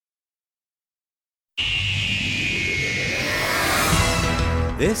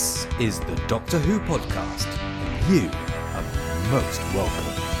This is the Doctor Who podcast, and you are most welcome.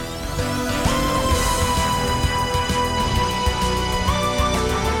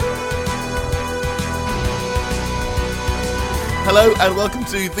 Hello and welcome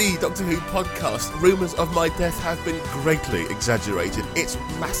to the Doctor Who podcast. Rumours of my death have been greatly exaggerated. It's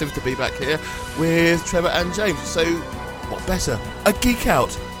massive to be back here with Trevor and James. So, what better? A geek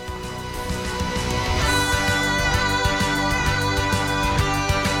out.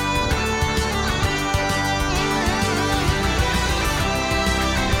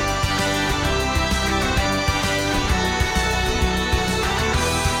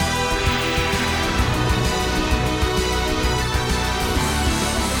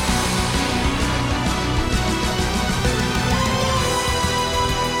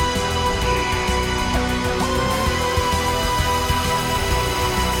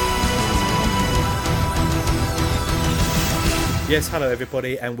 Yes, hello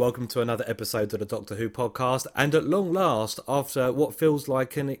everybody, and welcome to another episode of the Doctor Who podcast. And at long last, after what feels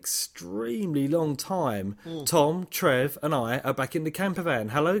like an extremely long time, Tom, Trev, and I are back in the camper van.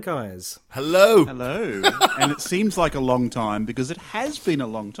 Hello, guys. Hello. Hello. And it seems like a long time because it has been a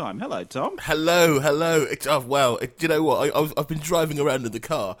long time. Hello, Tom. Hello. You know what? I've been driving around in the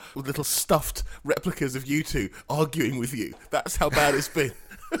car with little stuffed replicas of you two arguing with you. That's how bad it's been.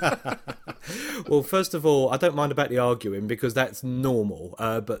 Well, first of all, I don't mind about the arguing because that's normal.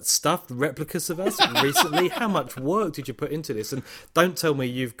 But stuffed replicas of us recently, how much work did you put into this? And don't tell me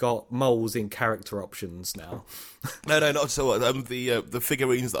you've got moles in character options now. No, not at all. The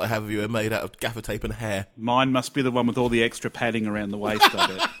figurines that I have of you are made out of gaffer tape and hair. Mine must be the one with all the extra padding around the waist of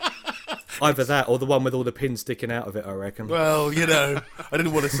it. Either that or the one with all the pins sticking out of it, I reckon. Well, you know, I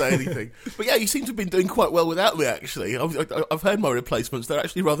didn't want to say anything. But yeah, you seem to have been doing quite well without me, actually. I've heard my replacements. They're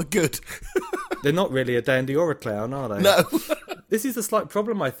actually rather good. They're not really a dandy or a clown, are they? No. This is a slight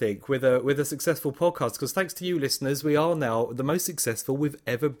problem, I think, with a successful podcast, because thanks to you listeners, we are now the most successful we've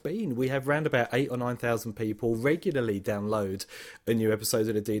ever been. We have round about 8,000 or 9,000 people regularly download a new episode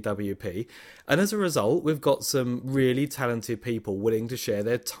of the DWP. And as a result, we've got some really talented people willing to share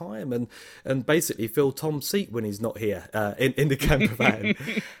their time and basically fill Tom's seat when he's not here in the camper van.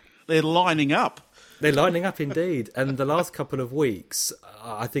 They're lining up. They're lining up indeed, and the last couple of weeks,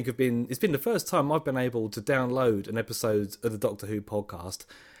 I think it's been the first time I've been able to download an episode of the Doctor Who podcast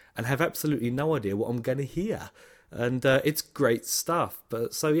and have absolutely no idea what I'm going to hear, and it's great stuff.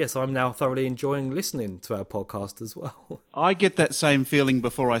 But so yes, I'm now thoroughly enjoying listening to our podcast as well. I get that same feeling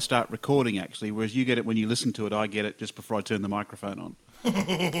before I start recording, actually, whereas you get it when you listen to it. I get it just before I turn the microphone on.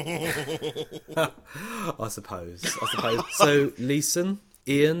 I suppose. So, Leeson,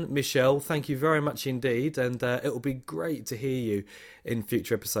 Ian, Michelle, thank you very much indeed, and it will be great to hear you in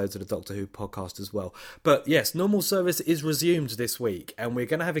future episodes of the Doctor Who podcast as well. But yes, normal service is resumed this week, and we're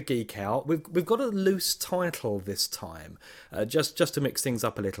going to have a geek out. We've got a loose title this time, just to mix things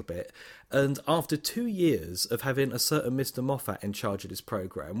up a little bit. And after 2 years of having a certain Mr. Moffat in charge of this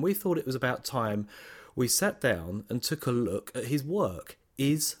programme, we thought it was about time we sat down and took a look at his work.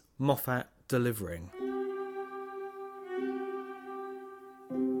 Is Moffat delivering?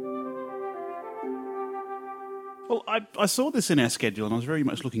 Well, I saw this in our schedule, and I was very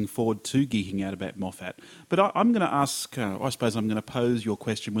much looking forward to geeking out about Moffat. But I'm going to ask, I suppose I'm going to pose your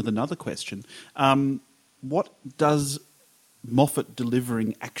question with another question. What does Moffat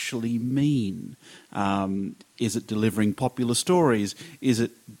delivering actually mean? Is it delivering popular stories? Is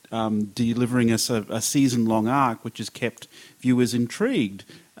it delivering us a season-long arc which has kept viewers intrigued?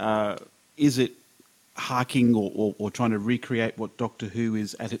 Is it harking or trying to recreate what Doctor Who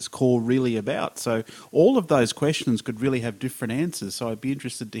is at its core really about? So all of those questions could really have different answers. So I'd be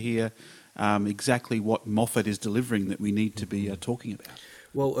interested to hear exactly what Moffat is delivering that we need to be talking about.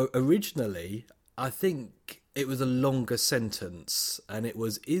 Well, originally, I think it was a longer sentence, and it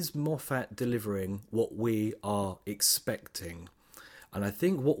was, is Moffat delivering what we are expecting? And I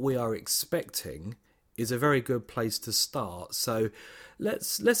think what we are expecting is a very good place to start. So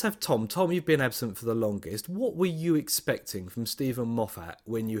let's have Tom. Tom, you've been absent for the longest. What were you expecting from Stephen Moffat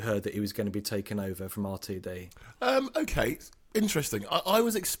when you heard that he was going to be taken over from RTD? Okay, interesting. I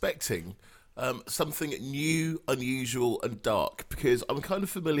was expecting something new, unusual and dark, because I'm kind of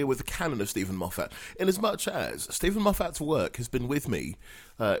familiar with the canon of Stephen Moffat, in as much as Stephen Moffat's work has been with me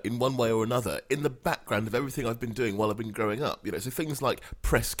in one way or another in the background of everything I've been doing while I've been growing up. You know, so things like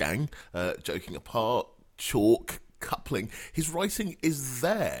Press Gang, Joking Apart, Chalk, coupling. His writing is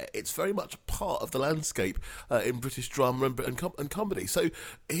there. It's very much part of the landscape in British drama and comedy. So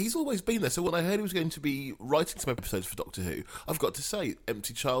he's always been there. So when I heard he was going to be writing some episodes for Doctor Who, I've got to say,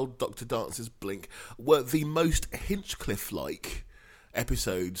 Empty Child, Doctor Dance's Blink were the most Hinchcliffe-like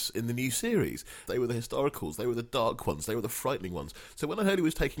episodes in the new series. They were the historicals, they were the dark ones, they were the frightening ones. So when I heard he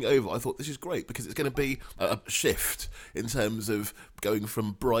was taking over, I thought this is great because it's going to be a shift in terms of going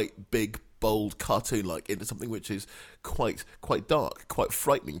from bright, big, bold, cartoon-like into something which is quite dark, quite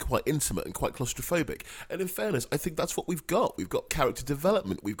frightening, quite intimate, and quite claustrophobic. And in fairness, I think that's what we've got. We've got character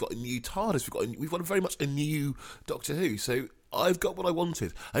development. We've got a new TARDIS. We've got very much a new Doctor Who. So I've got what I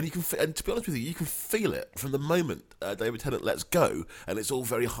wanted, and and to be honest with you can feel it from the moment David Tennant lets go, and it's all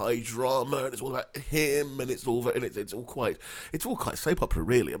very high drama, and it's all about him, and it's all quite soap opera,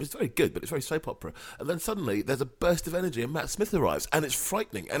 really. I mean, it's very good, but it's very soap opera. And then suddenly there's a burst of energy, and Matt Smith arrives, and it's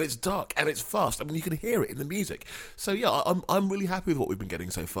frightening, and it's dark, and it's fast. I mean, you can hear it in the music. So yeah, I'm really happy with what we've been getting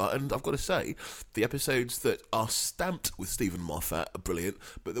so far, and I've got to say, the episodes that are stamped with Stephen Moffat are brilliant,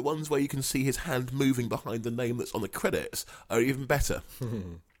 but the ones where you can see his hand moving behind the name that's on the credits are even better.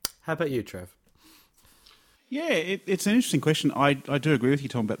 How about you, Trev? Yeah, it's an interesting question. I do agree with you,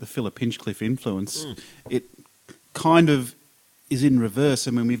 Tom, about the Philip Hinchcliffe influence. It kind of is in reverse.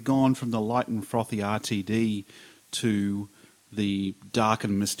 I mean, we've gone from the light and frothy RTD to the dark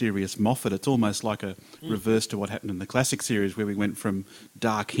and mysterious Moffat. It's almost like a reverse to what happened in the classic series, where we went from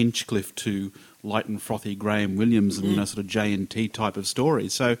dark Hinchcliffe to light and frothy Graham Williams and sort of J&T type of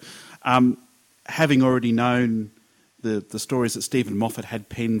stories. So having already known the stories that Stephen Moffat had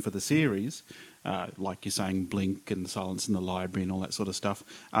penned for the series, like you're saying, Blink and Silence in the Library and all that sort of stuff,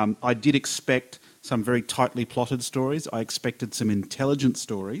 I did expect some very tightly plotted stories. I expected some intelligent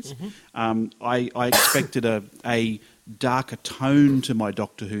stories. I expected a darker tone to my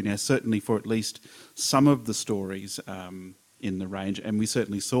Doctor Who now, certainly for at least some of the stories in the range, and we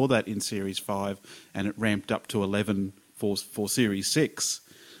certainly saw that in Series 5, and it ramped up to 11 for Series 6.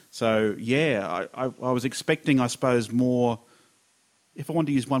 So, yeah, I was expecting, I suppose, more, if I want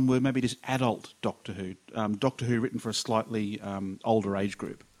to use one word, maybe just adult Doctor Who. Doctor Who written for a slightly older age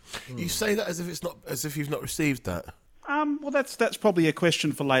group. You say that as if you've not received that. Well, that's probably a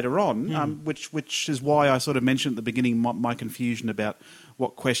question for later on, which is why I sort of mentioned at the beginning my confusion about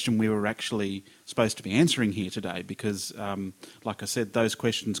what question we were actually supposed to be answering here today, because, like I said, those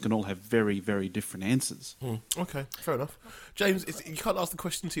questions can all have very, very different answers. Okay, fair enough. James, you can't ask the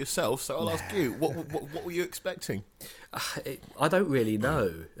question to yourself, so I'll ask you. What were you expecting? I don't really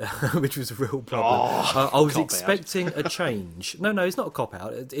know, which was a real problem. I was expecting a change. No, it's not a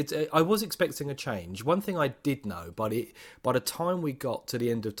cop-out. I was expecting a change. One thing I did know, but by the time we got to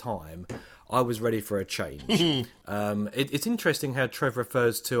the end of time, I was ready for a change. It's interesting how Trev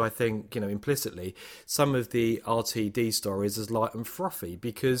refers to, I think, implicitly, some of the RTD stories as light and frothy,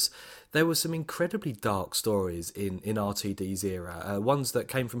 because there were some incredibly dark stories in RTD's era, ones that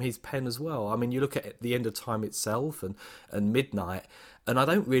came from his pen as well. I mean, you look at the end of time itself and Midnight, and I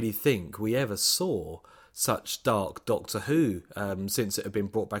don't really think we ever saw such dark Doctor Who since it had been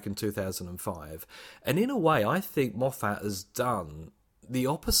brought back in 2005. And in a way, I think Moffat has done the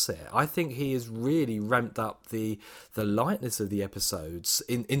opposite. I think he has really ramped up the lightness of the episodes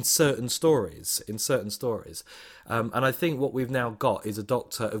in certain stories. And I think what we've now got is a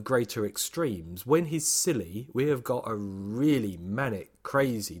Doctor of greater extremes. When he's silly, we have got a really manic,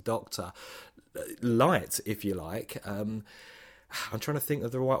 crazy Doctor. Light, if you like. I'm trying to think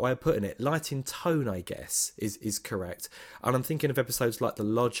of the right way of putting it. Light in tone, I guess, is correct. And I'm thinking of episodes like The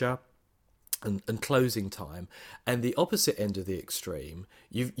Lodger and Closing Time, and the opposite end of the extreme,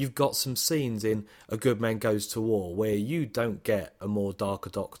 you've got some scenes in A Good Man Goes to War where you don't get a more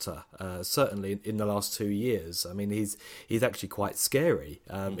darker Doctor, certainly in the last 2 years. I mean, he's actually quite scary.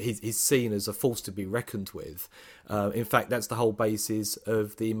 He's seen as a force to be reckoned with. In fact, that's the whole basis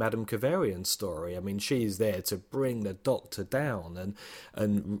of the Madame Kavarian story. I mean, she's there to bring the Doctor down,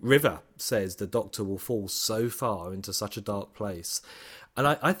 and River says the Doctor will fall so far into such a dark place. And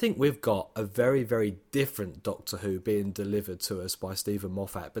I think we've got a very, very different Doctor Who being delivered to us by Stephen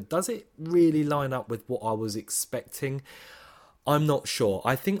Moffat. But does it really line up with what I was expecting? I'm not sure.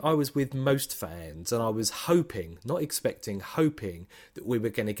 I think I was with most fans, and I was hoping, not expecting, hoping that we were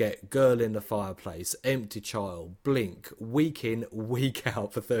going to get Girl in the Fireplace, Empty Child, Blink, week in, week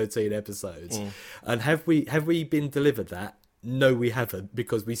out for 13 episodes. And have we been delivered that? No, we haven't,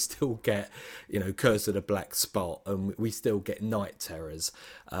 because we still get, Curse of the Black Spot, and we still get Night Terrors.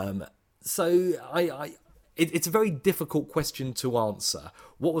 So it's a very difficult question to answer.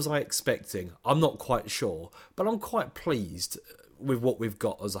 What was I expecting? I'm not quite sure, but I'm quite pleased with what we've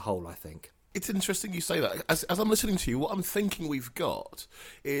got as a whole, I think. It's interesting you say that. As I'm listening to you, what I'm thinking we've got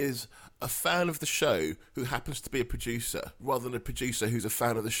is a fan of the show who happens to be a producer, rather than a producer who's a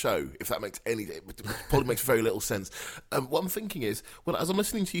fan of the show, if that makes it probably makes very little sense. What I'm thinking is, well, as I'm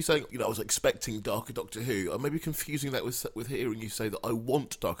listening to you saying, I was expecting darker Doctor Who, I may be confusing that with hearing you say that I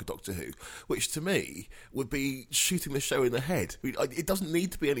want darker Doctor Who, which to me would be shooting the show in the head. It doesn't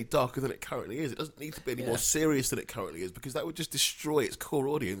need to be any darker than it currently is. It doesn't need to be any more serious than it currently is, because that would just destroy its core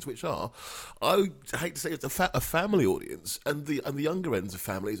audience, which are, I hate to say, it's a family audience, and the younger ends of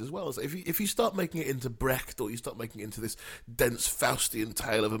families as well. So if you start making it into Brecht, or you start making it into this dense Faustian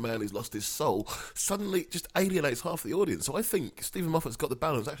tale of a man who's lost his soul, suddenly it just alienates half the audience. So I think Stephen Moffat's got the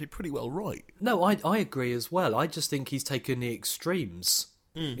balance actually pretty well right. No, I agree as well. I just think he's taken the extremes,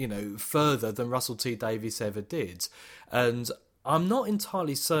 further than Russell T Davies ever did. And I'm not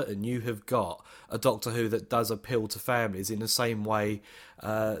entirely certain you have got a Doctor Who that does appeal to families in the same way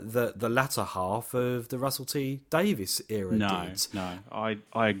that the latter half of the Russell T Davies era did. No,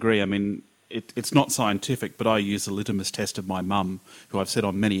 I agree. I mean, it's not scientific, but I use the litmus test of my mum, who I've said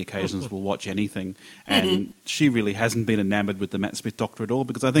on many occasions will watch anything, and she really hasn't been enamoured with the Matt Smith Doctor at all,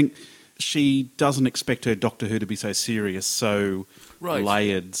 because I think she doesn't expect her Doctor Who to be so serious, so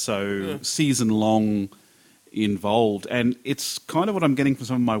layered, so season-long involved. And it's kind of what I'm getting from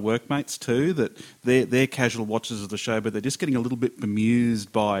some of my workmates too, that they're casual watchers of the show, but they're just getting a little bit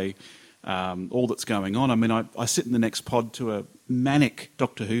bemused by all that's going on. I mean, I sit in the next pod to a manic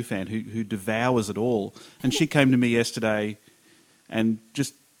Doctor Who fan who devours it all, and she came to me yesterday and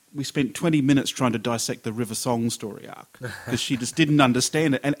we spent 20 minutes trying to dissect the River Song story arc, because she just didn't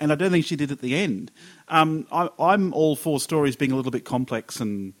understand it, and I don't think she did at the end. I'm all for stories being a little bit complex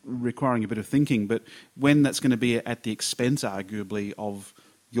and requiring a bit of thinking, but when that's going to be at the expense, arguably, of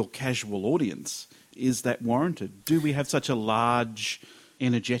your casual audience, is that warranted? Do we have such a large,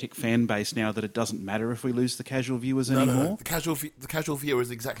 energetic fan base now that it doesn't matter if we lose the casual viewers anymore? No. The casual viewer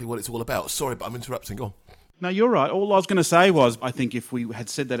is exactly what it's all about. Sorry, but I'm interrupting. Go on. No, you're right. All I was going to say was, I think if we had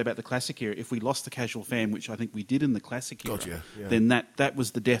said that about the classic era, if we lost the casual fan, which I think we did in the classic era, then that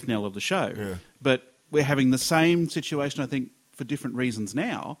was the death knell of the show. Yeah. But we're having the same situation, I think, for different reasons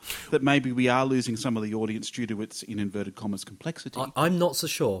now, that maybe we are losing some of the audience due to its, in inverted commas, complexity. I'm not so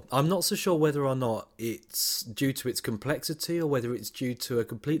sure. I'm not so sure whether or not it's due to its complexity or whether it's due to a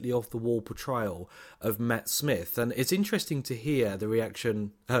completely off-the-wall portrayal of Matt Smith. And it's interesting to hear the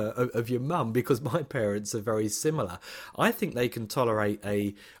reaction of your mum, because my parents are very similar. I think they can tolerate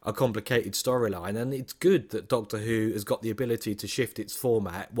a complicated storyline, and it's good that Doctor Who has got the ability to shift its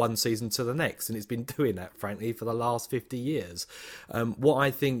format one season to the next, and it's been doing that, frankly, for the last 50 years. What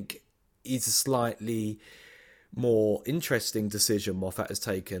I think is a slightly more interesting decision Moffat has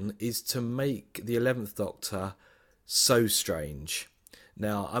taken is to make the 11th Doctor so strange.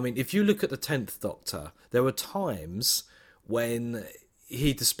 Now, I mean, if you look at the 10th Doctor, there were times when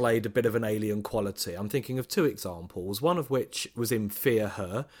he displayed a bit of an alien quality. I'm thinking of two examples, one of which was in Fear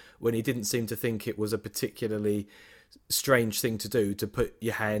Her, when he didn't seem to think it was a particularly strange thing to do to put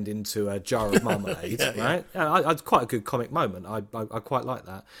your hand into a jar of marmalade, right? Yeah, it's quite a good comic moment. I quite like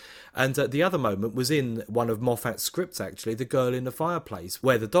that. And the other moment was in one of Moffat's scripts, actually, The Girl in the Fireplace,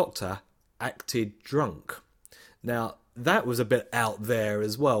 where the Doctor acted drunk. Now, that was a bit out there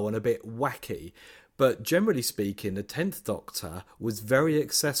as well and a bit wacky. But generally speaking, the 10th Doctor was very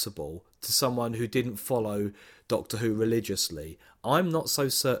accessible to someone who didn't follow Doctor Who religiously. I'm not so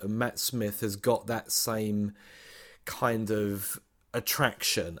certain Matt Smith has got that same kind of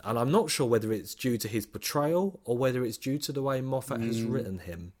attraction, and I'm not sure whether it's due to his portrayal or whether it's due to the way Moffat has written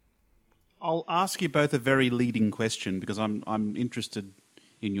him. I'll ask you both a very leading question, because I'm interested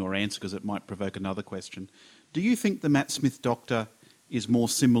in your answer, because it might provoke another question. Do you think the Matt Smith Doctor is more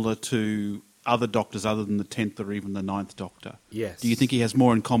similar to other Doctors other than the 10th or even the 9th Doctor? Yes. Do you think he has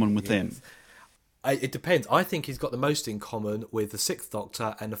more in common with them? It depends. I think he's got the most in common with the 6th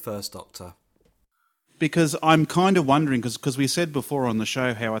Doctor and the 1st Doctor. Because I'm kind of wondering, because we said before on the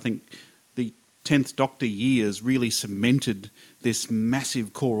show how I think the 10th Doctor years really cemented this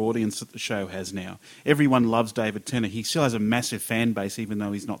massive core audience that the show has now. Everyone loves David Tennant. He still has a massive fan base, even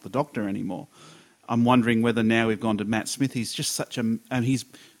though he's not the Doctor anymore. I'm wondering whether now we've gone to Matt Smith, he's just and he's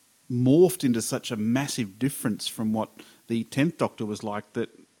morphed into such a massive difference from what the 10th Doctor was like, that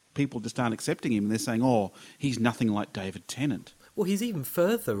people just aren't accepting him. They're saying, oh, he's nothing like David Tennant. Well, he's even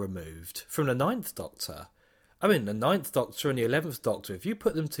further removed from the 9th Doctor. I mean, the 9th Doctor and the 11th Doctor, if you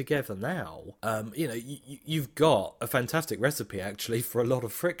put them together now, you've got a fantastic recipe, actually, for a lot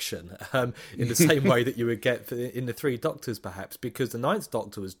of friction, in the same way that you would get in the 3 Doctors, perhaps, because the 9th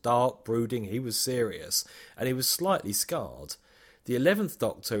Doctor was dark, brooding, he was serious, and he was slightly scarred. The 11th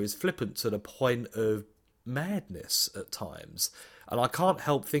Doctor is flippant to the point of madness at times. And I can't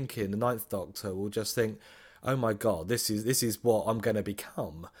help thinking the Ninth Doctor will just think, oh my God, this is what I'm going to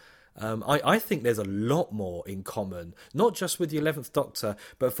become. I think there's a lot more in common, not just with the 11th Doctor,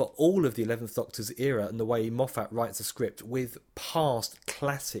 but for all of the 11th Doctor's era and the way Moffat writes a script with past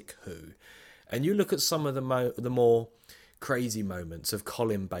classic Who. And you look at some of the more crazy moments of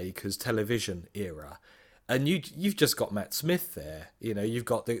Colin Baker's television era, and you've just got Matt Smith there. You know, you've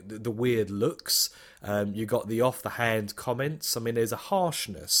got the weird looks, you've got the off-the-hand comments. I mean, there's a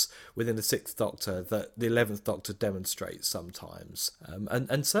harshness within the 6th Doctor that the 11th Doctor demonstrates sometimes.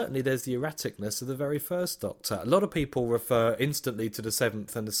 And certainly there's the erraticness of the very first Doctor. A lot of people refer instantly to the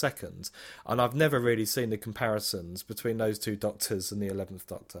 7th and the 2nd, and I've never really seen the comparisons between those two Doctors and the 11th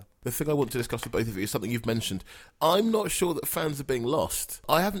Doctor. The thing I want to discuss with both of you is something you've mentioned. I'm not sure that fans are being lost.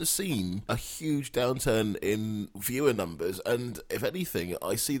 I haven't seen a huge downturn in viewer numbers, and if anything,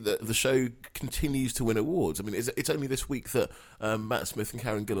 I see that the show continues to win awards. I mean, it's only this week that Matt Smith and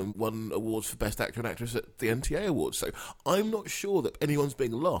Karen Gillan won awards for Best Actor and Actress at the NTA Awards, so I'm not sure that anyone's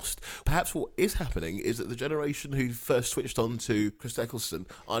being lost. Perhaps what is happening is that the generation who first switched on to Chris Eccleston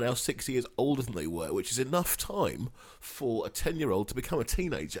are now 6 years older than they were, which is enough time for a 10-year-old to become a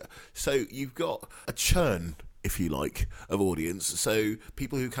teenager. So you've got a churn, if you like, of audience. So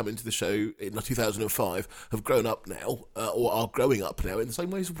people who come into the show in 2005 have grown up now, or are growing up now in the same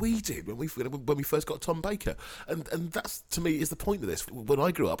way as we did when we first got Tom Baker. And that's, to me, is the point of this. When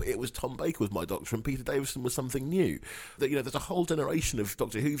I grew up, it was Tom Baker was my Doctor and Peter Davison was something new. That, you know, there's a whole generation of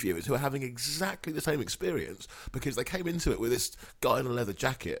Doctor Who viewers who are having exactly the same experience because they came into it with this guy in a leather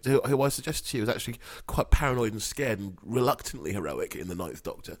jacket who I suggest to you was actually quite paranoid and scared and reluctantly heroic in the Ninth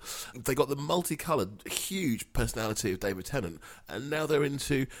Doctor. They got the multicoloured, huge personality of David Tennant, and now they're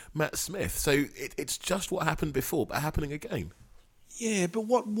into Matt Smith. So it's just what happened before, but happening again. Yeah, but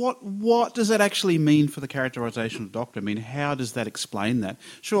what does that actually mean for the characterisation of the Doctor? I mean, how does that explain that?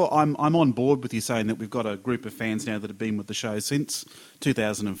 Sure, I'm on board with you saying that we've got a group of fans now that have been with the show since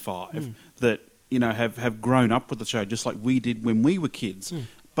 2005 that, you know, have grown up with the show just like we did when we were kids.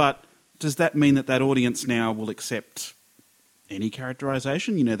 But does that mean that audience now will accept any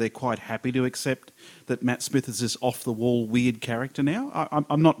characterisation? You know, they're quite happy to accept that Matt Smith is this off-the-wall weird character now?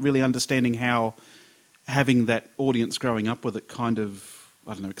 I'm not really understanding how having that audience growing up with it kind of,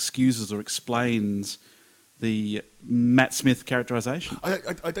 I don't know, excuses or explains the Matt Smith characterisation. I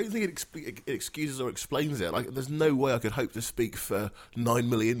don't think it excuses or explains it. Like, there's no way I could hope to speak for 9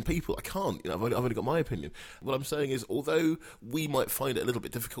 million people. I can't. You know, I've only got my opinion. What I'm saying is, although we might find it a little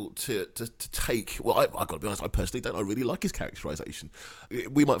bit difficult to take, well, I've got to be honest, I personally don't. I really like his characterisation.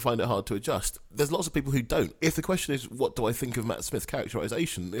 We might find it hard to adjust. There's lots of people who don't. If the question is, what do I think of Matt Smith's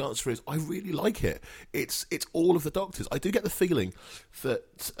characterisation? The answer is, I really like it. It's all of the Doctors. I do get the feeling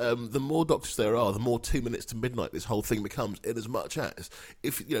that the more Doctors there are, the more 2 minutes to midnight this whole thing becomes, in as much as,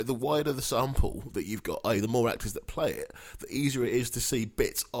 if you know, the wider the sample that you've got, i.e. the more actors that play it, the easier it is to see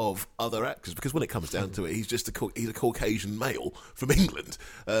bits of other actors, because when it comes down to it, he's a Caucasian male from England,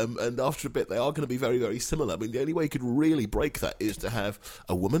 and after a bit they are going to be very, very similar. I mean, the only way you could really break that is to have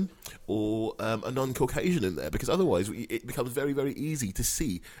a woman or a non-Caucasian in there, because otherwise it becomes very, very easy to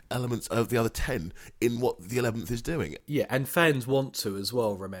see elements of the other 10 in what the 11th is doing. Yeah, and fans want to as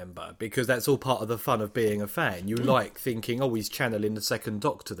well, remember, because that's all part of the fun of being a fan. You like thinking, oh, he's channeling the 2nd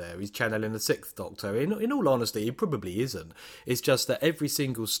Doctor there, he's channeling the 6th Doctor. In all honesty, he probably isn't. It's just that every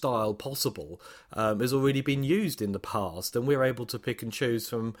single style possible has already been used in the past, and we're able to pick and choose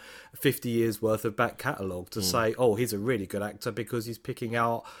from 50 years worth of back catalogue to say, oh, he's a really good actor because he's picking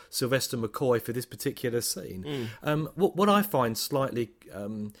out Sylvester McCoy for this particular scene. What I find slightly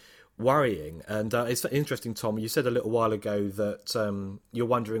worrying, and it's interesting, Tom, you said a little while ago that you're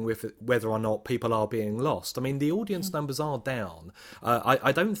wondering whether or not people are being lost. I mean, the audience numbers are down.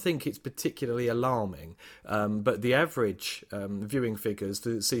 I don't think it's particularly alarming, but the average viewing figures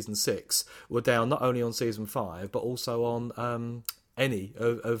for season 6 were down not only on season 5 but also on any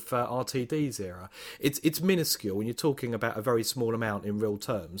of RTD's era. It's minuscule when you're talking about a very small amount in real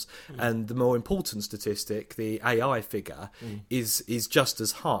terms, and the more important statistic, the AI figure, is just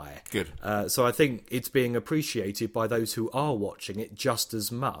as high. Good. So I think it's being appreciated by those who are watching it just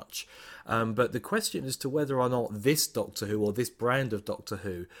as much. But the question as to whether or not this Doctor Who or this brand of Doctor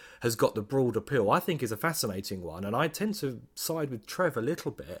Who has got the broad appeal, I think is a fascinating one, and I tend to side with Trev a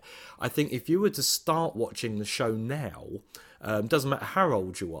little bit. I think if you were to start watching the show now, doesn't matter how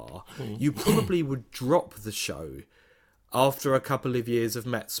old you are, you probably would drop the show after a couple of years of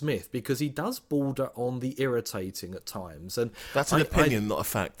Matt Smith, because he does border on the irritating at times. And That's an opinion, not a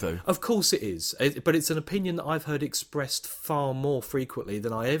fact, though. Of course it is, but it's an opinion that I've heard expressed far more frequently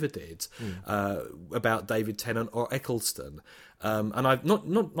than I ever did about David Tennant or Eccleston. And I'm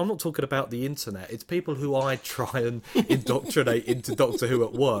not talking about the internet. It's people who I try and indoctrinate into Doctor Who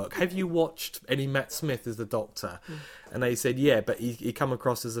at work. Have you watched any Matt Smith as the Doctor? And they said, yeah, but he come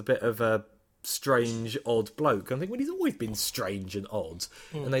across as a bit of a strange, odd bloke. I think, well, he's always been strange and odd.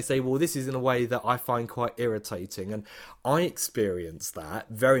 And they say, well, this is in a way that I find quite irritating. And I experienced that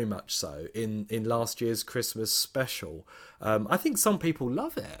very much so in last year's Christmas special. I think some people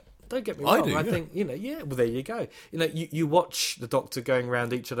love it. Don't get me wrong. I think, well, there you go. You watch the Doctor going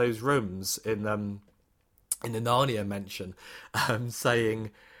around each of those rooms in the Narnia mansion, saying,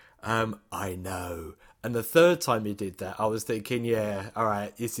 I know. And the third time he did that, I was thinking, yeah, all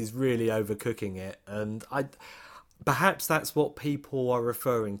right, this is really overcooking it. And perhaps that's what people are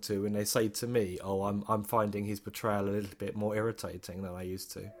referring to when they say to me, oh, I'm finding his portrayal a little bit more irritating than I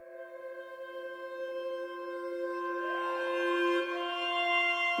used to.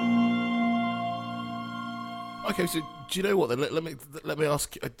 Okay, so do you know what then? Let me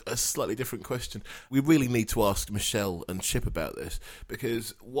ask a slightly different question. We really need to ask Michelle and Chip about this,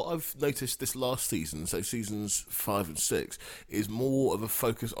 because what I've noticed this last season, so seasons 5 and 6, is more of a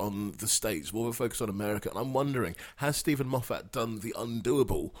focus on the States, more of a focus on America. And I'm wondering, has Stephen Moffat done the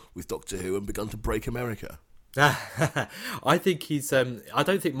undoable with Doctor Who and begun to break America? I think he's. I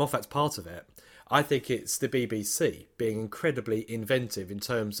don't think Moffat's part of it. I think it's the BBC being incredibly inventive in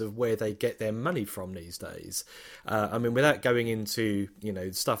terms of where they get their money from these days. I mean, without going into,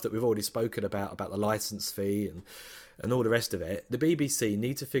 stuff that we've already spoken about the licence fee and all the rest of it, the BBC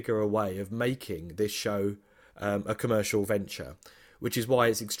need to figure a way of making this show a commercial venture, which is why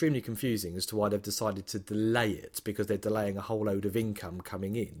it's extremely confusing as to why they've decided to delay it, because they're delaying a whole load of income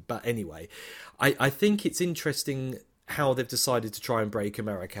coming in. But anyway, I think it's interesting how they've decided to try and break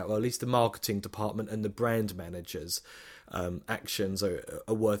America, or at least the marketing department and the brand managers' actions are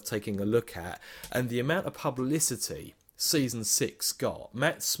worth taking a look at. And the amount of publicity season 6 got.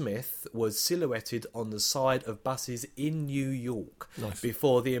 Matt Smith was silhouetted on the side of buses in New York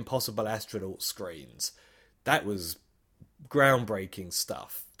before the Impossible Astronaut screens. That was groundbreaking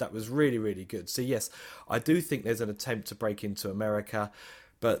stuff. That was really, really good. So yes, I do think there's an attempt to break into America,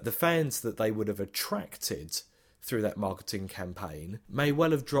 but the fans that they would have attracted through that marketing campaign may well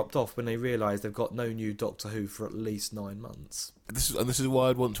have dropped off when they realise they've got no new Doctor Who for at least 9 months. This is why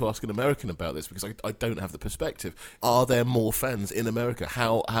I'd want to ask an American about this, because I don't have the perspective. Are there more fans in America?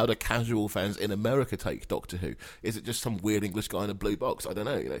 How do casual fans in America take Doctor Who? Is it just some weird English guy in a blue box? I don't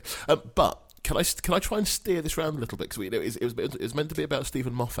know. But can I try and steer this round a little bit? Because it was meant to be about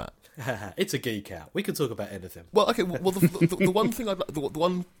Stephen Moffat. It's a geek out. We can talk about anything. Well, okay. Well, the one thing the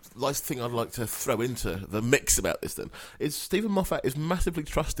one last thing I'd like to throw into the mix about this then is Stephen Moffat is massively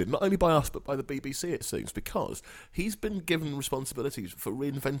trusted, not only by us but by the BBC, it seems, because he's been given responsibilities for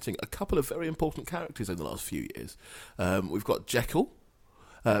reinventing a couple of very important characters in the last few years. We've got Jekyll.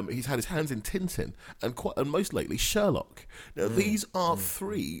 He's had his hands in Tintin and most lately Sherlock. Now these are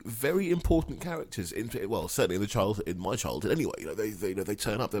three very important characters certainly in my childhood anyway. They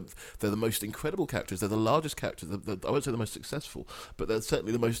turn up. They're the most incredible characters. They're the largest characters. I won't say the most successful, but they're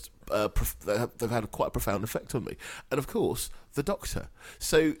certainly the most. They've had quite a profound effect on me. And of course, the Doctor.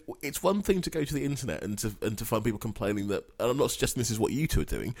 So it's one thing to go to the internet and to find people complaining that, and I'm not suggesting this is what you two are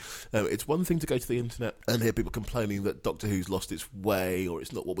doing. It's one thing to go to the internet and hear people complaining that Doctor Who's lost its way, or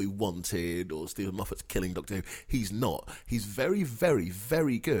it's not what we wanted, or Stephen Moffat's killing Doctor Who. He's not. He's very, very,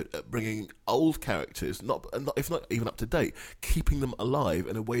 very good at bringing old characters, if not even up to date, keeping them alive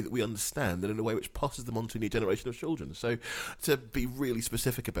in a way that we understand and in a way which passes them on to a new generation of children. So to be really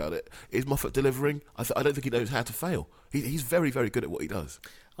specific about it, is Moffat delivering? I don't think he knows how to fail. He's very, very good at what he does.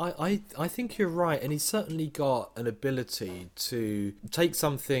 I think you're right, and he's certainly got an ability to take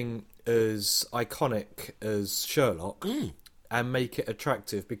something as iconic as Sherlock and make it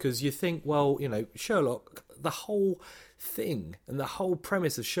attractive, because you think, well, Sherlock, the whole thing and the whole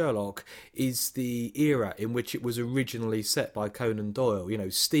premise of Sherlock is the era in which it was originally set by Conan Doyle,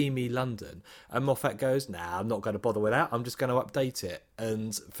 steamy London. And Moffat goes, nah, I'm not going to bother with that. I'm just going to update it.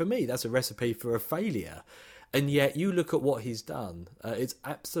 And for me, that's a recipe for a failure. And yet you look at what he's done, it's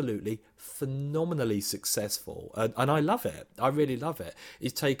absolutely phenomenally successful. And I love it. I really love it.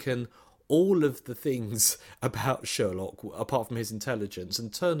 He's taken all of the things about Sherlock, apart from his intelligence,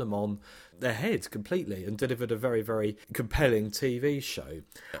 and turned them on their head completely and delivered a very, very compelling TV show.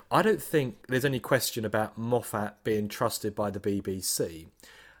 I don't think there's any question about Moffat being trusted by the BBC.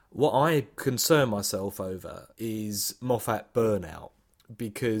 What I concern myself over is Moffat burnout,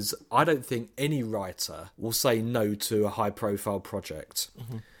 because I don't think any writer will say no to a high-profile project.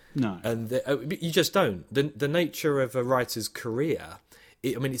 No. And you just don't. The nature of a writer's career,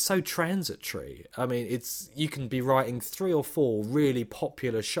 it's so transitory. I mean, you can be writing 3 or 4 really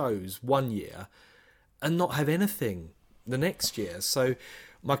popular shows one year and not have anything the next year. So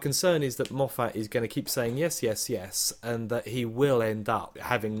my concern is that Moffat is going to keep saying yes, yes, yes, and that he will end up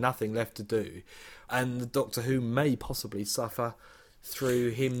having nothing left to do. And the Doctor Who may possibly suffer through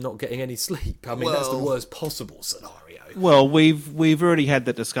him not getting any sleep. I mean, that's the worst possible scenario. Well, we've already had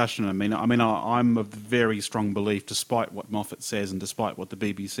that discussion. I'm of very strong belief, despite what Moffat says and despite what the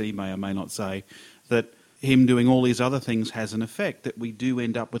BBC may or may not say, that him doing all these other things has an effect, that we do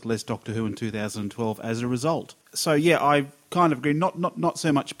end up with less Doctor Who in 2012 as a result. So yeah, I kind of agree. Not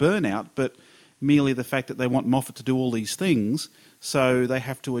so much burnout, but merely the fact that they want Moffat to do all these things, so they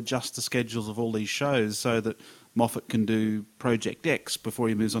have to adjust the schedules of all these shows so that Moffat can do Project X before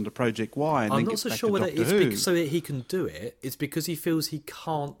he moves on to Project Y. And I'm then not gets so back sure to whether Doctor it's Who. because so that he can do it. It's because he feels he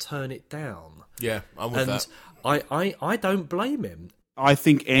can't turn it down. Yeah, I'm with that. I don't blame him. I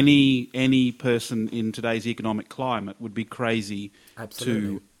think any person in today's economic climate would be crazy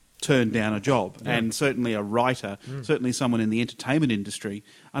Absolutely. to turn down a job, and certainly a writer, certainly someone in the entertainment industry,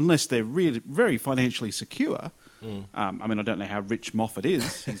 unless they're really very financially secure. I don't know how rich Moffat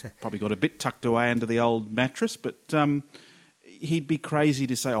is. He's probably got a bit tucked away under the old mattress, but he'd be crazy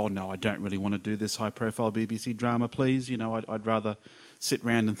to say, "Oh no, I don't really want to do this high-profile BBC drama, please. I'd rather sit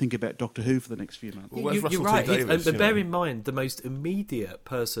round and think about Doctor Who for the next few months." Well, You're Russell T right. Davies, But bear in mind, the most immediate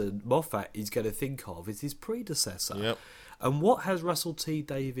person Moffat is going to think of is his predecessor. Yep. And what has Russell T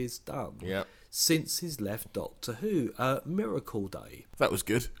Davies done Yep. since he's left Doctor Who? Miracle Day. That was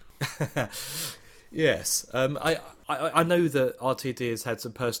good. Yes, I know that RTD has had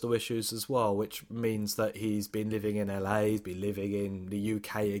some personal issues as well, which means that he's been living in LA, he's been living in the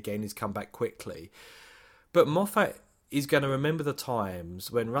UK again, he's come back quickly. But Moffat is going to remember the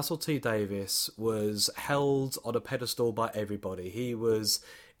times when Russell T Davies was held on a pedestal by everybody. He was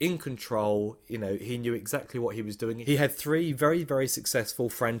in control, he knew exactly what he was doing. He had 3 very, very successful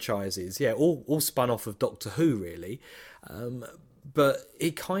franchises, all spun off of Doctor Who, really. But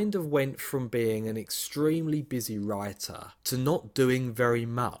it kind of went from being an extremely busy writer to not doing very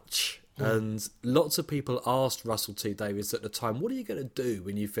much. And lots of people asked Russell T Davies at the time, what are you going to do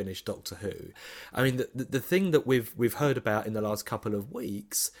when you finish Doctor Who? I mean, the thing that we've heard about in the last couple of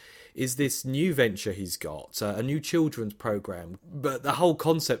weeks is this new venture he's got, a new children's programme. But the whole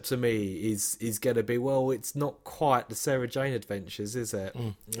concept to me is going to be, well, it's not quite the Sarah Jane Adventures, is it?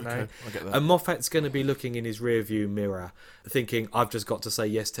 Okay, I get that. And Moffat's going to be looking in his rearview mirror, thinking, I've just got to say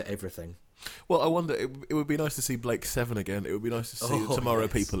yes to everything. Well, I wonder. It would be nice to see Blake Seven again. It would be nice to see the Tomorrow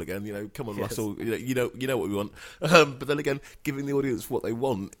yes. People again. Come on, Yes. Russell. You know what we want. But then again, giving the audience what they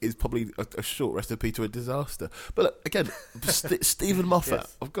want is probably a short recipe to a disaster. But look, again, Stephen Moffat.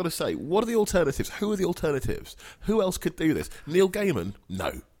 Yes. I've got to say, what are the alternatives? Who are the alternatives? Who else could do this? Neil Gaiman?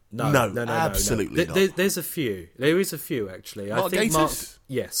 No. No, absolutely no. not. There's a few. There is a few, actually. Mark I think Gatiss?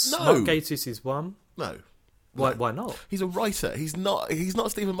 Yes. No. Mark Gatiss is one. No. Why not? He's a writer. He's not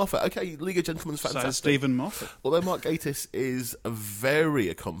Stephen Moffat. Okay, League of Gentlemen's fantastic. So Stephen Moffat. Although Mark Gatiss is a very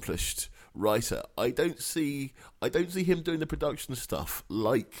accomplished writer, I don't see him doing the production stuff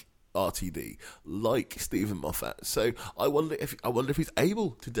like RTD, like Stephen Moffat. So I wonder if he's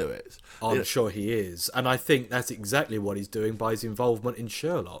able to do it. I'm sure he is. And I think that's exactly what he's doing by his involvement in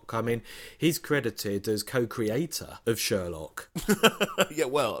Sherlock. I mean, he's credited as co-creator of Sherlock. Yeah,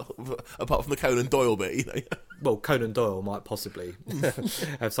 well, apart from the Conan Doyle bit, Well, Conan Doyle might possibly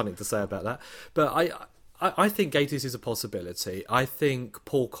have something to say about that. But I think Gatiss is a possibility. I think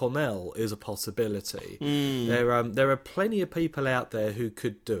Paul Cornell is a possibility. There are plenty of people out there who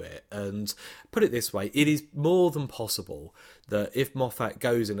could do it. And put it this way, it is more than possible that if Moffat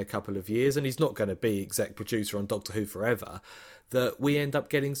goes in a couple of years, and he's not going to be exec producer on Doctor Who forever, that we end up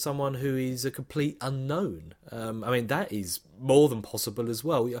getting someone who is a complete unknown. That is more than possible as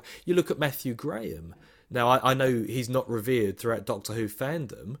well. You look at Matthew Graham. Now, I know he's not revered throughout Doctor Who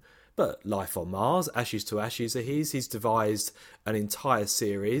fandom, but Life on Mars, Ashes to Ashes are his. He's devised an entire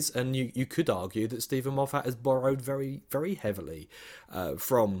series, and you could argue that Stephen Moffat has borrowed very, very heavily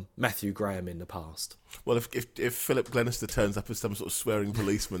from Matthew Graham in the past. Well, if Philip Glenister turns up as some sort of swearing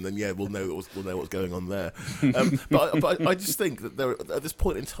policeman, then yeah, we'll know what's going on there. But I just think that at this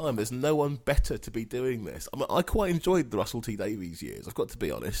point in time, there's no one better to be doing this. I mean, I quite enjoyed the Russell T Davies years. I've got to be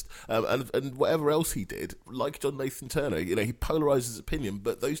honest. And whatever else he did, like John Nathan Turner, he polarised his opinion.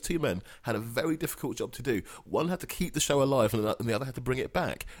 But those two men had a very difficult job to do. One had to keep the show alive, and the other had to bring it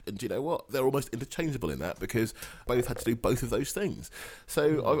back. And do you know what? They're almost interchangeable in that because both had to do both of those things.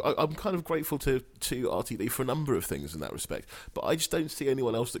 So I'm kind of grateful to RTD for a number of things in that respect, but I just don't see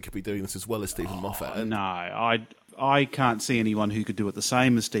anyone else that could be doing this as well as Stephen Moffat. No, I can't see anyone who could do it the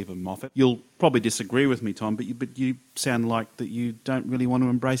same as Stephen Moffat. You'll probably disagree with me, Tom, but you sound like that you don't really want to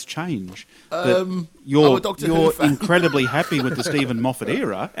embrace change. You're incredibly happy with the Stephen Moffat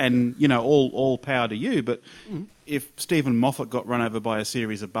era, and all power to you. But if Stephen Moffat got run over by a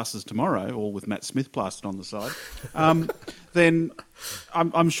series of buses tomorrow, or with Matt Smith plastered on the side, then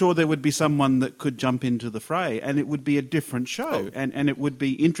I'm sure there would be someone that could jump into the fray, and it would be a different show, and it would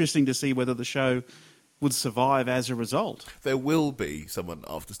be interesting to see whether the show would survive as a result. There will be someone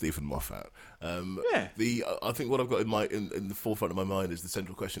after Stephen Moffat. I think what I've got in the forefront of my mind is the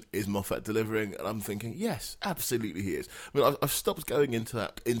central question: is Moffat delivering? And I'm thinking, yes, absolutely he is. I mean, I've stopped going into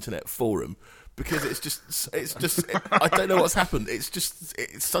that internet forum because it's just I don't know what's happened. It's just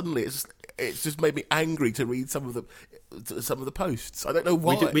made me angry to read some of the posts. I don't know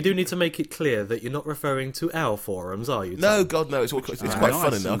why. We do need to make it clear that you're not referring to our forums, are you, Tom? No, God, no. It's quite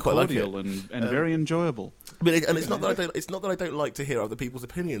fun in there. I quite like it, and very enjoyable. I mean, and it's not that I don't like to hear other people's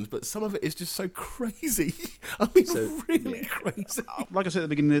opinions, but some of it is just so crazy. I mean, really crazy. Like I said at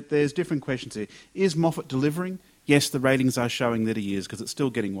the beginning, there's different questions here. Is Moffat delivering? Yes, the ratings are showing that he is, because it's still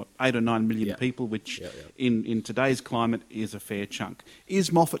getting, 8 or 9 million people, which in today's climate is a fair chunk.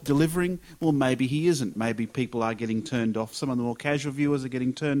 Is Moffat delivering? Well, maybe he isn't. Maybe people are getting turned off. Some of the more casual viewers are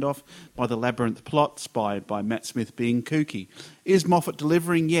getting turned off by the labyrinth plots, by Matt Smith being kooky. Is Moffat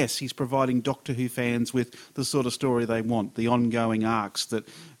delivering? Yes, he's providing Doctor Who fans with the sort of story they want, the ongoing arcs that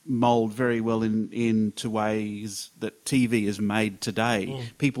mould very well into ways that TV is made today.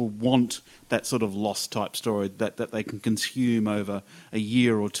 People want that sort of lost type story that they can consume over a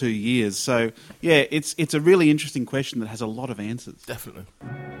year or 2 years. So, yeah, it's a really interesting question that has a lot of answers. Definitely.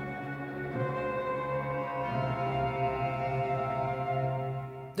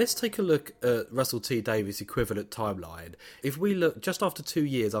 Let's take a look at Russell T Davies' equivalent timeline. If we look just after 2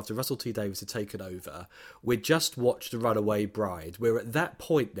 years after Russell T Davies had taken over, we just watched The Runaway Bride. We're at that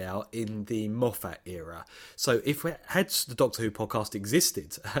point now in the Moffat era. So if had the Doctor Who podcast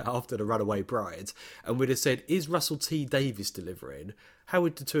existed after The Runaway Bride, and we'd have said, is Russell T Davies delivering? How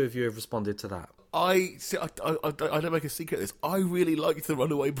would the two of you have responded to that? I don't make a secret of this. I really liked The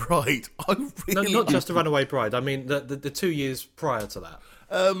Runaway Bride. No, not just The Runaway Bride. I mean, the 2 years prior to that.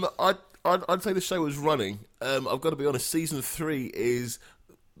 I'd say the show was running. I've got to be honest. Season 3 is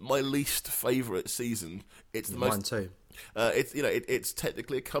my least favourite season. It's the Mine too. It's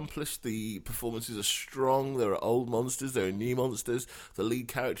technically accomplished. The performances are strong. There are old monsters. There are new monsters. The lead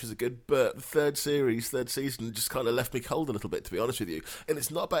characters are good. But the third season just kind of left me cold a little bit, to be honest with you. And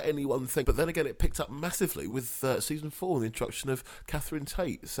it's not about any one thing. But then again, it picked up massively with season 4 and the introduction of Catherine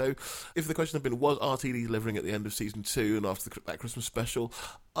Tate. So if the question had been, was RTD delivering at the end of season 2 and after that Christmas special,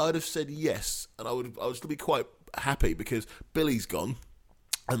 I'd have said yes. And I would still be quite happy because Billy's gone.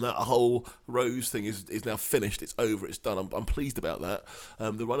 And that whole Rose thing is now finished. It's over. It's done. I'm pleased about that.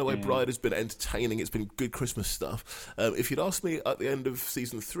 The Runaway Bride has been entertaining. It's been good Christmas stuff. If you'd asked me at the end of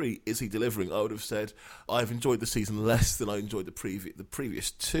season 3, is he delivering? I would have said I've enjoyed the season less than I enjoyed the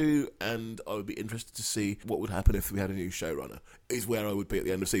previous 2, and I would be interested to see what would happen if we had a new showrunner. Is where I would be at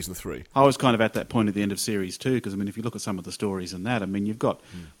the end of season 3. I was kind of at that point at the end of series 2 because, I mean, if you look at some of the stories in that, I mean, you've got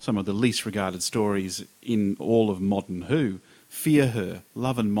some of the least regarded stories in all of modern Who. Fear Her,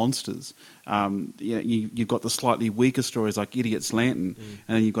 Love and Monsters. You've got the slightly weaker stories like Idiot's Lantern,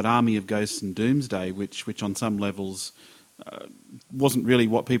 and then you've got Army of Ghosts and Doomsday, which on some levels wasn't really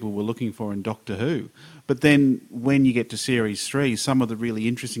what people were looking for in Doctor Who. But then when you get to Series 3, some of the really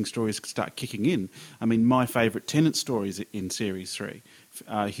interesting stories start kicking in. I mean, my favourite Tennant stories in Series 3,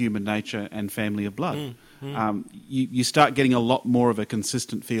 Human Nature and Family of Blood. You start getting a lot more of a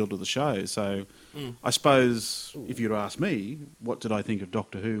consistent feel to the show. So I suppose if you'd asked me, what did I think of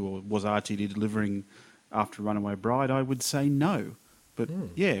Doctor Who, or was RTD delivering after Runaway Bride, I would say no. But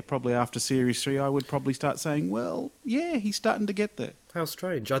yeah, probably after Series 3, I would probably start saying, well, yeah, he's starting to get there. How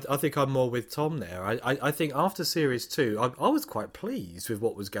strange. I think I'm more with Tom there. I think after Series 2, I was quite pleased with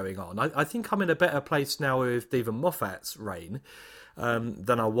what was going on. I think I'm in a better place now with Stephen Moffat's reign.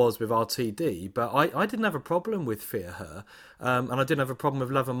 than I was with RTD, but I didn't have a problem with Fear Her, and I didn't have a problem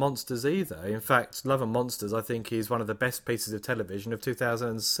with Love and Monsters either. In fact, Love and Monsters, I think, is one of the best pieces of television of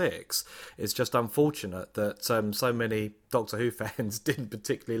 2006. It's just unfortunate that so many Doctor Who fans didn't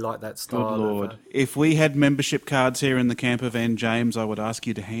particularly like that style. Good Lord. If we had membership cards here in the camp of Anne James, I would ask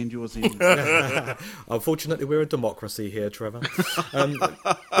you to hand yours in. Unfortunately, we're a democracy here, Trevor.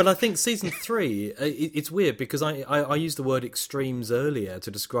 But I think season 3, it's weird because I used the word extremes earlier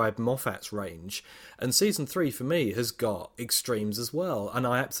to describe Moffat's range, and season 3 for me has got extremes as well, and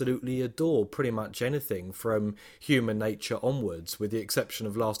I absolutely adore pretty much anything from Human Nature onwards, with the exception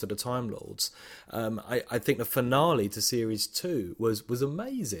of Last of the Time Lords. I think the finale to series 2 was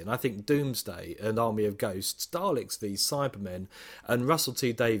amazing. I think Doomsday and Army of Ghosts, Daleks v Cybermen, and Russell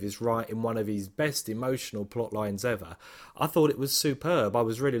T Davies writing one of his best emotional plot lines ever. I thought it was superb. I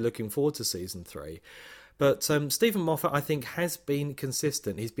was really looking forward to season 3. But Stephen Moffat, I think, has been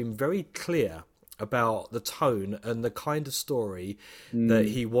consistent. He's been very clear about the tone and the kind of story that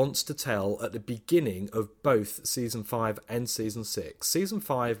he wants to tell at the beginning of both season 5 and season 6. Season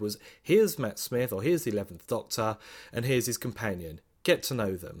 5 was, here's Matt Smith, or here's the 11th Doctor, and here's his companion. Get to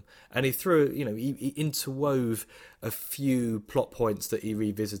know them. And he he interwove a few plot points that he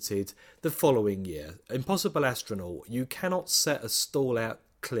revisited the following year. Impossible Astronaut, you cannot set a stall out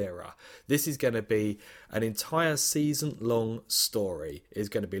clearer. This is going to be an entire season-long story. It's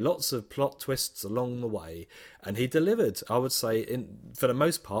going to be lots of plot twists along the way. And he delivered. I would say, for the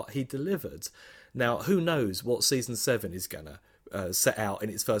most part, he delivered. Now, who knows what season 7 is going to set out in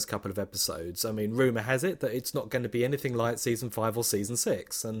its first couple of episodes. I mean, rumour has it that it's not going to be anything like season 5 or season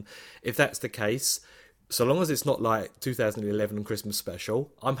 6. And if that's the case, so long as it's not like 2011 Christmas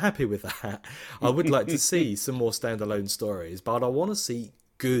special, I'm happy with that. I would like to see some more standalone stories, but I want to see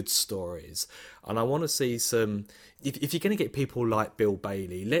good stories. And I want to see some... If you're going to get people like Bill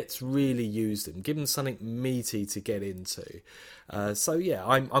Bailey, let's really use them. Give them something meaty to get into. So yeah,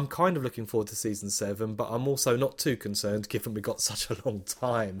 I'm kind of looking forward to season 7, but I'm also not too concerned, given we've got such a long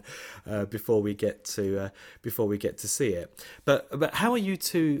time before we get to see it. But how are you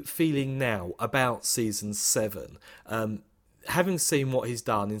two feeling now about season 7? Having seen what he's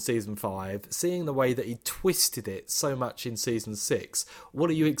done in season 5, seeing the way that he twisted it so much in season 6, what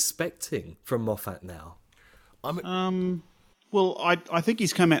are you expecting from Moffat now? Well, I think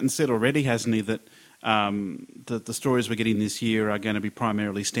he's come out and said already, hasn't he, that the stories we're getting this year are going to be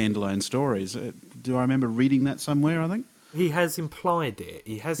primarily standalone stories. Do I remember reading that somewhere, I think? He has implied it.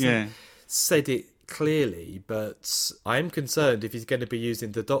 He hasn't said it clearly, but I am concerned if he's going to be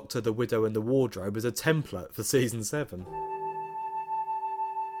using the Doctor, the Widow and the Wardrobe as a template for season 7.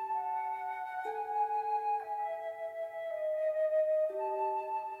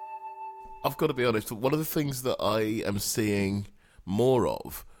 I've got to be honest, one of the things that I am seeing more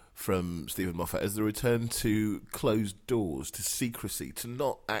of from Stephen Moffat is the return to closed doors, to secrecy, to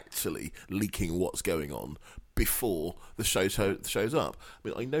not actually leaking what's going on before the show shows up. I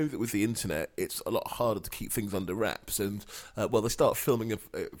mean, I know that with the internet, it's a lot harder to keep things under wraps, and they start filming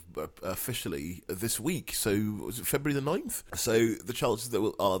officially this week. So was it February the 9th? So the chances that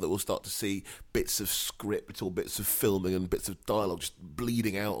we'll start to see bits of script or bits of filming and bits of dialogue just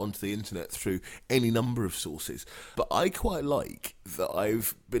bleeding out onto the internet through any number of sources. But I quite like that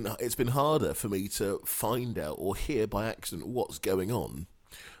it's been harder for me to find out or hear by accident what's going on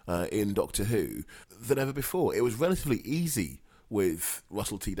in Doctor Who than ever before. It was relatively easy with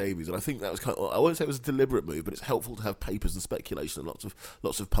Russell T Davies, and I think that was I won't say it was a deliberate move, but it's helpful to have papers and speculation and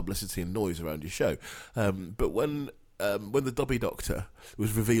lots of publicity and noise around your show. But when the Dobby Doctor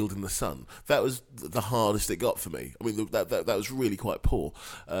was revealed in the Sun, that was the hardest it got for me. I mean, that was really quite poor.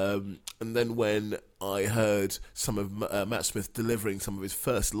 And then when I heard some of Matt Smith delivering some of his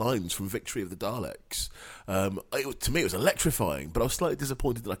first lines from Victory of the Daleks, to me it was electrifying, but I was slightly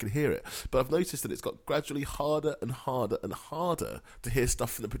disappointed that I could hear it. But I've noticed that it's got gradually harder and harder and harder to hear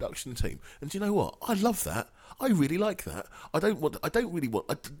stuff from the production team. And do you know what? I love that. I really like that.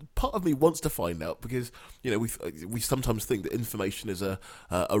 Part of me wants to find out, because we sometimes think that information is a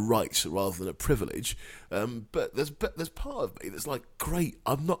right rather than a privilege. But there's part of me that's like, great,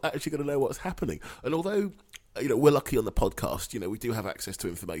 I'm not actually going to know what's happening. And although we're lucky on the podcast, we do have access to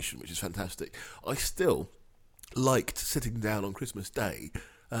information, which is fantastic, I still liked sitting down on Christmas Day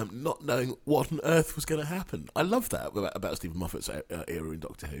not knowing what on earth was going to happen. I love that about Stephen Moffat's era in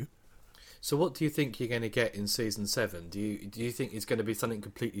Doctor Who. So what do you think you're going to get in season 7? Do you think it's going to be something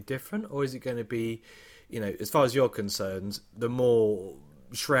completely different, or is it going to be, as far as you're concerned, the more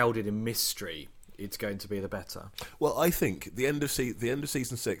shrouded in mystery it's going to be, the better? Well, I think the end of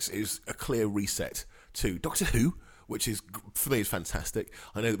season 6 is a clear reset to Doctor Who. which is, for me, is fantastic.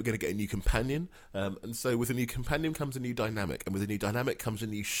 I know that we're going to get a new companion, and so with a new companion comes a new dynamic, and with a new dynamic comes a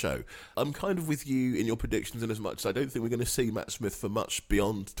new show. I'm kind of with you in your predictions, in as much as I don't think we're going to see Matt Smith for much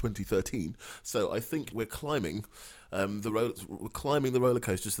beyond 2013. So I think we're climbing the roller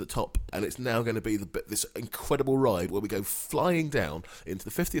coasters to the top, and it's now going to be this incredible ride where we go flying down into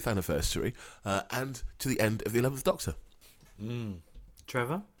the 50th anniversary and to the end of the 11th Doctor.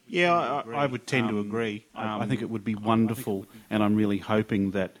 Trevor? Yeah, I would tend to agree. I think it would be wonderful, and I'm really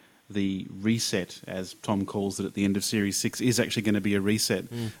hoping that the reset, as Tom calls it at the end of Series 6, is actually going to be a reset,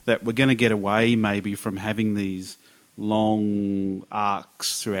 that we're going to get away maybe from having these long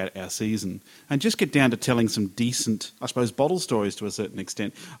arcs throughout our season and just get down to telling some decent, I suppose, bottle stories to a certain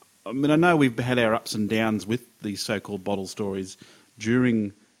extent. I mean, I know we've had our ups and downs with these so-called bottle stories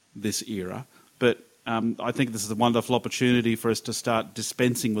during this era, but I think this is a wonderful opportunity for us to start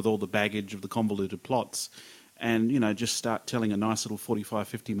dispensing with all the baggage of the convoluted plots and, just start telling a nice little 45,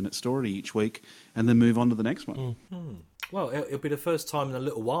 50-minute story each week and then move on to the next one. Well, it'll be the first time in a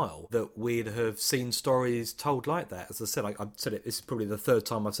little while that we'd have seen stories told like that. As I said, I've said it, this is probably the third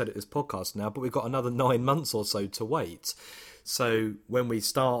time I've said it this podcast now, but we've got another 9 months or so to wait. So when we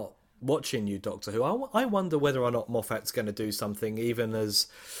start watching new Doctor Who, I wonder whether or not Moffat's going to do something even as,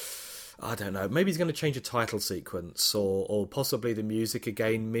 I don't know, maybe he's going to change a title sequence or possibly the music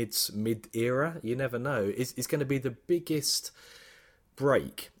again mid-era. You never know. It's going to be the biggest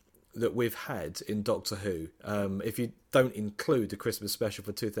break that we've had in Doctor Who, if you don't include the Christmas special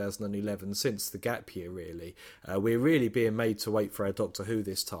for 2011, since the gap year, really. We're really being made to wait for our Doctor Who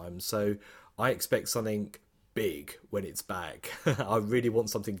this time, so I expect something big when it's back. I really want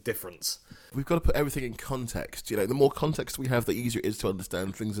something different. We've got to put everything in context. The more context we have, the easier it is to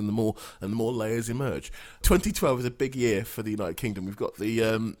understand things, and the more layers emerge. 2012 is a big year for the United Kingdom. We've got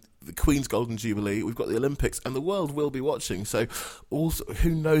the Queen's Golden Jubilee, we've got the Olympics, and the world will be watching. So, also, who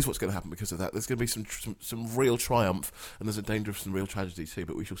knows what's going to happen because of that? There's going to be some real triumph, and there's a danger of some real tragedy too.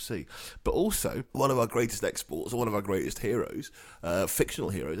 But we shall see. But also, one of our greatest exports, or one of our greatest heroes, fictional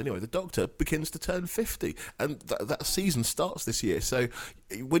heroes anyway, the Doctor begins to turn 50, and that season starts this year. So,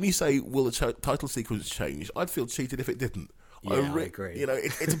 when you say will the title sequence change, I'd feel cheated if it didn't. Yeah, I agree.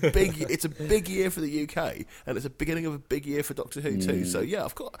 It's a big year for the UK, and it's a beginning of a big year for Doctor Who too. So yeah,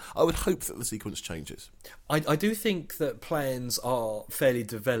 I would hope that the sequence changes. I do think that plans are fairly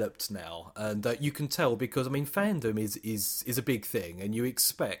developed now, and you can tell because fandom is a big thing, and you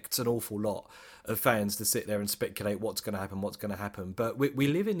expect an awful lot of fans to sit there and speculate what's going to happen. But we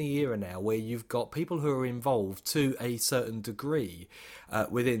live in the era now where you've got people who are involved to a certain degree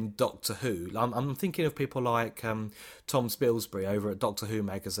within Doctor Who. I'm thinking of people like Tom Spilsbury over at Doctor Who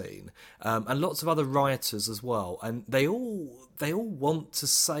magazine, and lots of other writers as well. And they all want to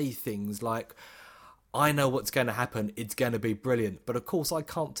say things like, I know what's going to happen, it's going to be brilliant, but of course I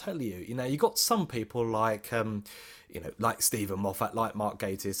can't tell you. You got some people like like Stephen Moffat, like Mark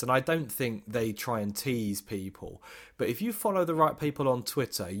Gatiss, and I don't think they try and tease people. But if you follow the right people on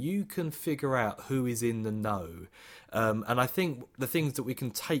Twitter, you can figure out who is in the know. And I think the things that we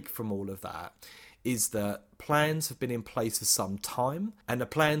can take from all of that is that plans have been in place for some time, and the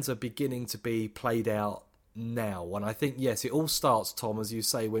plans are beginning to be played out now. And I think, yes, it all starts, Tom, as you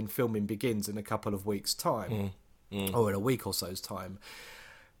say, when filming begins in a couple of weeks' time, or in a week or so's time.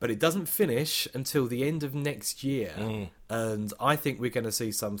 But it doesn't finish until the end of next year. And I think we're going to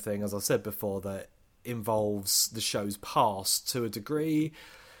see something, as I said before, that involves the show's past to a degree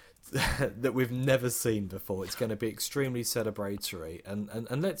that we've never seen before. It's going to be extremely celebratory,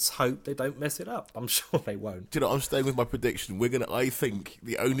 and let's hope they don't mess it up. I'm sure they won't. Do you know, I'm staying with my prediction. I think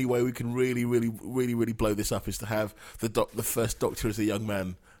the only way we can really blow this up is to have the first Doctor as a young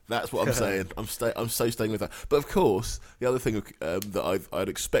man. That's what I'm saying. I'm so staying with that. But of course, the other thing that I'd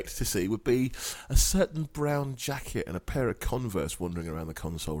expect to see would be a certain brown jacket and a pair of Converse wandering around the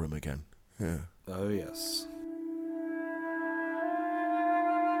console room again. Yeah. Oh yes.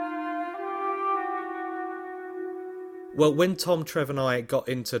 Well, when Tom, Trev and I got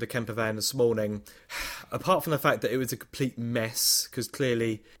into the camper van this morning, apart from the fact that it was a complete mess, because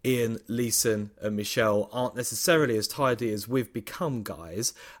clearly Ian, Leeson and Michelle aren't necessarily as tidy as we've become,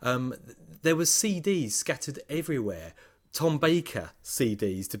 guys, there were CDs scattered everywhere. Tom Baker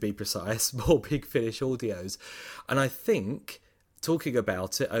CDs, to be precise, more Big Finish audios. And I think, talking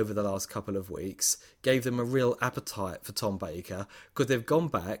about it over the last couple of weeks, gave them a real appetite for Tom Baker, because they've gone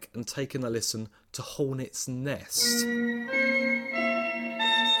back and taken a listen to Hornet's Nest.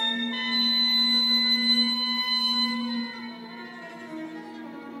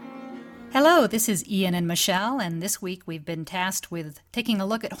 Hello, this is Ian and Michelle, and this week we've been tasked with taking a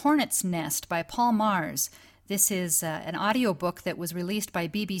look at Hornet's Nest by Paul Mars. This is an audiobook that was released by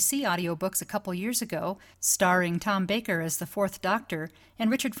BBC Audiobooks a couple years ago, starring Tom Baker as the Fourth Doctor and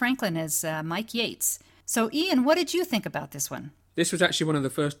Richard Franklin as Mike Yates. So, Ian, what did you think about this one? This was actually one of the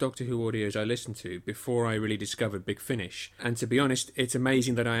first Doctor Who audios I listened to before I really discovered Big Finish. And to be honest, it's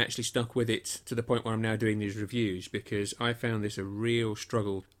amazing that I actually stuck with it to the point where I'm now doing these reviews, because I found this a real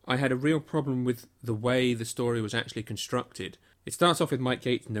struggle. I had a real problem with the way the story was actually constructed. It starts off with Mike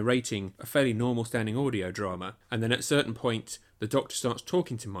Yates narrating a fairly normal standing audio drama, and then at a certain point the Doctor starts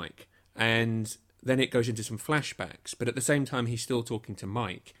talking to Mike, and then it goes into some flashbacks, but at the same time he's still talking to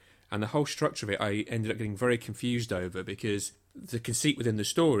Mike. And the whole structure of it I ended up getting very confused over, because the conceit within the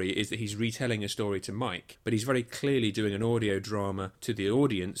story is that he's retelling a story to Mike, but he's very clearly doing an audio drama to the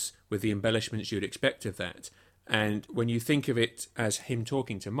audience with the embellishments you'd expect of that. And when you think of it as him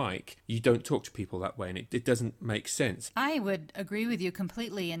talking to Mike, you don't talk to people that way, and it doesn't make sense. I would agree with you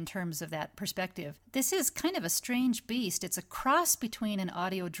completely in terms of that perspective. This is kind of a strange beast. It's a cross between an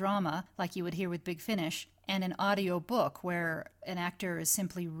audio drama, like you would hear with Big Finish, and an audio book where an actor is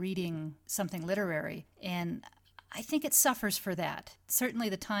simply reading something literary. And I think it suffers for that. Certainly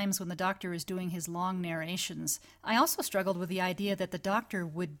the times when the Doctor is doing his long narrations. I also struggled with the idea that the Doctor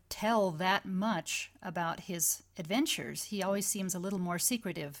would tell that much about his adventures. He always seems a little more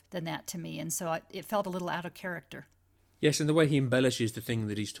secretive than that to me, and so it felt a little out of character. Yes, and the way he embellishes the thing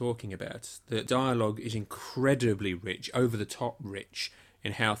that he's talking about. The dialogue is incredibly rich, over-the-top rich,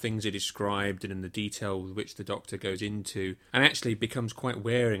 in how things are described and in the detail with which the Doctor goes into, and actually becomes quite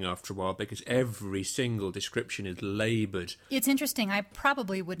wearing after a while because every single description is laboured. It's interesting. I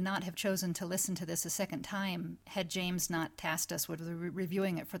probably would not have chosen to listen to this a second time had James not tasked us with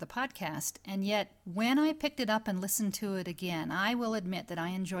reviewing it for the podcast, and yet when I picked it up and listened to it again, I will admit that I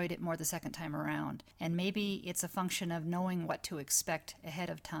enjoyed it more the second time around, and maybe it's a function of knowing what to expect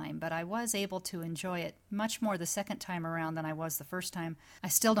ahead of time, but I was able to enjoy it much more the second time around than I was the first time. I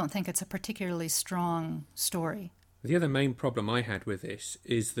still don't think it's a particularly strong story. The other main problem I had with this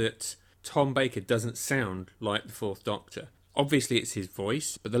is that Tom Baker doesn't sound like the Fourth Doctor. Obviously it's his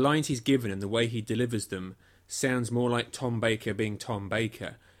voice, but the lines he's given and the way he delivers them sounds more like Tom Baker being Tom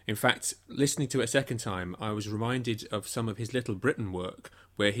Baker. In fact, listening to it a second time, I was reminded of some of his Little Britain work,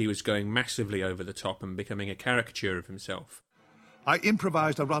 where he was going massively over the top and becoming a caricature of himself. I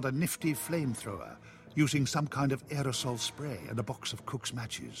improvised a rather nifty flamethrower, using some kind of aerosol spray and a box of Cook's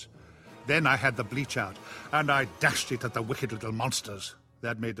matches. Then I had the bleach out, and I dashed it at the wicked little monsters.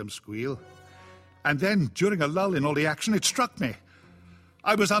 That made them squeal. And then, during a lull in all the action, it struck me.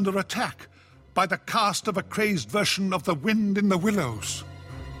 I was under attack by the cast of a crazed version of The Wind in the Willows.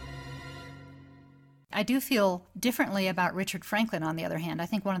 I do feel differently about Richard Franklin, on the other hand. I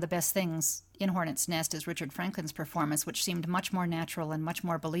think one of the best things in Hornet's Nest is Richard Franklin's performance, which seemed much more natural and much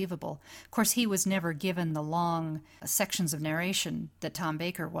more believable. Of course, he was never given the long sections of narration that Tom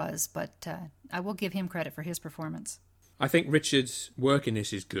Baker was, but I will give him credit for his performance. I think Richard's work in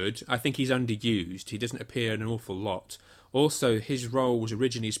this is good. I think he's underused. He doesn't appear an awful lot. Also, his role was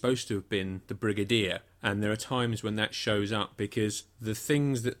originally supposed to have been the Brigadier, and there are times when that shows up because the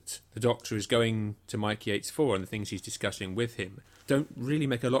things that the Doctor is going to Mike Yates for and the things he's discussing with him don't really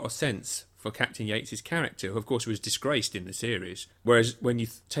make a lot of sense for Captain Yates' character, who of course was disgraced in the series. Whereas when you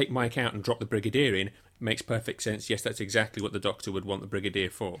take Mike out and drop the Brigadier in, it makes perfect sense. Yes, that's exactly what the Doctor would want the Brigadier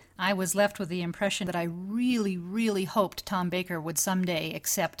for. I was left with the impression that I really, really hoped Tom Baker would someday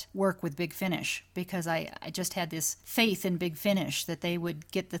accept work with Big Finish, because I just had this faith in Big Finish that they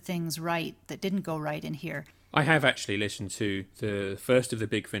would get the things right that didn't go right in here. I have actually listened to the first of the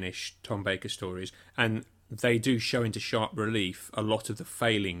Big Finish Tom Baker stories, and they do show into sharp relief a lot of the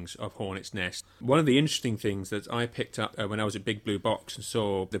failings of Hornet's Nest. One of the interesting things that I picked up when I was at Big Blue Box and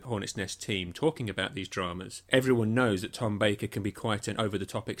saw the Hornet's Nest team talking about these dramas, everyone knows that Tom Baker can be quite an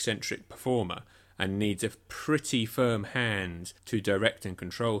over-the-top eccentric performer and needs a pretty firm hand to direct and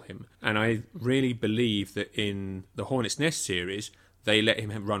control him. And I really believe that in the Hornet's Nest series, they let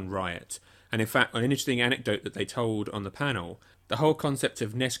him run riot. And in fact, an interesting anecdote that they told on the panel, the whole concept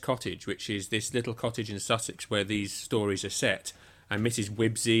of Nest Cottage, which is this little cottage in Sussex where these stories are set, and Mrs.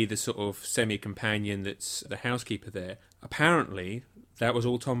 Wibbsey, the sort of semi-companion that's the housekeeper there, apparently that was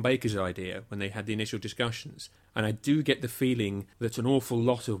all Tom Baker's idea when they had the initial discussions. And I do get the feeling that an awful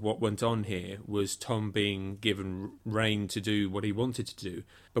lot of what went on here was Tom being given rein to do what he wanted to do.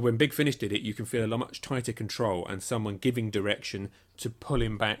 But when Big Finish did it, you can feel a much tighter control and someone giving direction to pull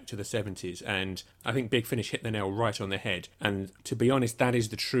him back to the 70s. And I think Big Finish hit the nail right on the head. And to be honest, that is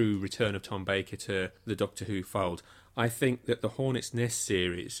the true return of Tom Baker to the Doctor Who fold. I think that the Hornet's Nest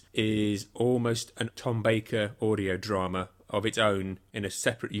series is almost a Tom Baker audio drama of its own in a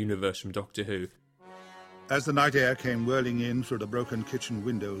separate universe from Doctor Who. As the night air came whirling in through the broken kitchen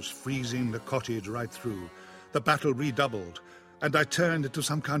windows, freezing the cottage right through, the battle redoubled, and I turned into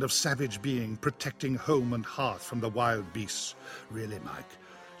some kind of savage being protecting home and hearth from the wild beasts. Really, Mike,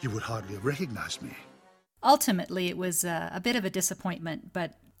 you would hardly have recognized me. Ultimately, it was a bit of a disappointment,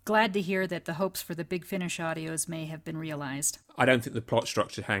 but glad to hear that the hopes for the Big Finish audios may have been realized. I don't think the plot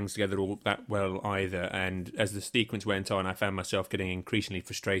structure hangs together all that well either, and as the sequence went on, I found myself getting increasingly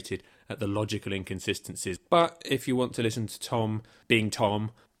frustrated at the logical inconsistencies. But if you want to listen to Tom being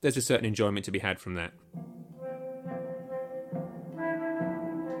Tom, there's a certain enjoyment to be had from that.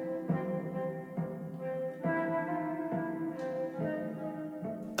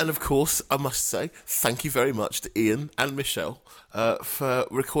 And of course, I must say, thank you very much to Ian and Michelle for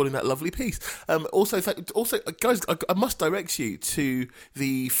recording that lovely piece. Also, guys, I must direct you to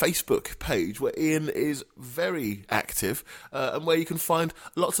the Facebook page where Ian is very active and where you can find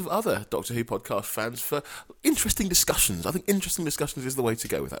lots of other Doctor Who podcast fans for interesting discussions. I think interesting discussions is the way to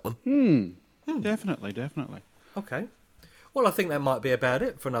go with that one. Definitely. Okay. Well, I think that might be about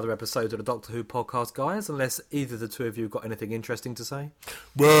it for another episode of the Doctor Who podcast, guys, unless either of the two of you got anything interesting to say.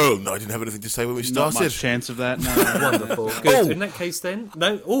 Well, no, I didn't have anything to say when we started. Not much chance of that, no. Wonderful. Good. In that case, then...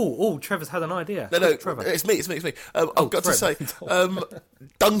 No. Oh, Trevor's had an idea. No, Trevor. it's me. I've got to say,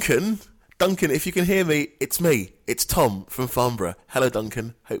 Duncan, if you can hear me, it's me. It's Tom from Farnborough. Hello,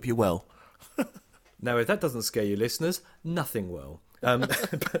 Duncan. Hope you're well. Now, if that doesn't scare you listeners, nothing will.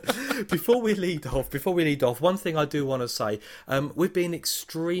 Before we lead off, one thing I do want to say, we've been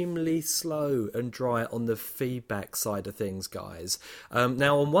extremely slow and dry on the feedback side of things, guys.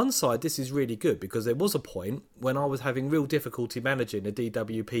 Now, on one side, this is really good because there was a point when I was having real difficulty managing the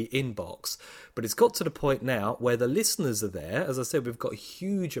DWP inbox, but it's got to the point now where the listeners are there. As I said, we've got a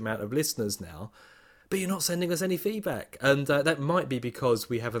huge amount of listeners now, but you're not sending us any feedback. And that might be because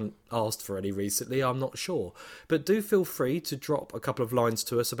we haven't asked for any recently, I'm not sure. But do feel free to drop a couple of lines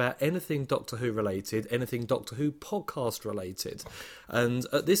to us about anything Doctor Who related, anything Doctor Who podcast related. And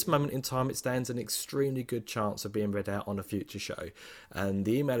at this moment in time, it stands an extremely good chance of being read out on a future show. And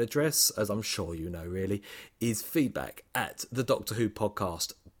the email address, as I'm sure you know really, is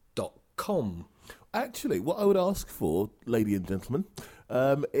feedback@thedoctorwhopodcast.com. Actually, what I would ask for, ladies and gentlemen,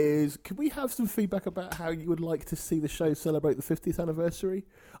 is could we have some feedback about how you would like to see the show celebrate the 50th anniversary?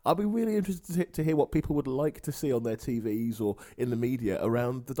 I'd be really interested to hear what people would like to see on their TVs or in the media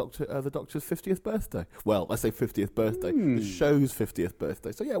around the Doctor's 50th birthday. Well, I say 50th birthday, the show's 50th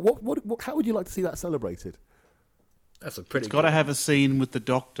birthday. So yeah, how would you like to see that celebrated? That's a pretty. It's got to have a scene with the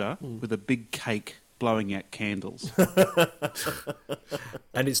Doctor with a big cake blowing out candles.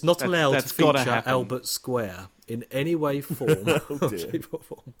 And it's not allowed to feature happen. Albert Square in any way, form. Oh dear. Shape or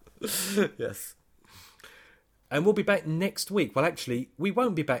form. Yes. And we'll be back next week. Well, actually, we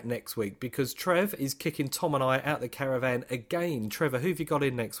won't be back next week because Trev is kicking Tom and I out the caravan again. Trevor, who have you got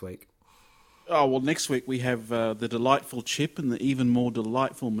in next week? Oh, well, next week we have the delightful Chip and the even more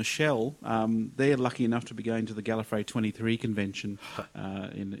delightful Michelle. They're lucky enough to be going to the Gallifrey 23 convention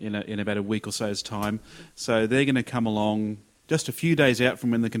in about a week or so's time. So they're going to come along just a few days out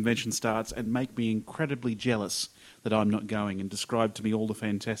from when the convention starts and make me incredibly jealous that I'm not going and describe to me all the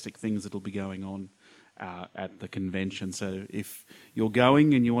fantastic things that will be going on at the convention. So if you're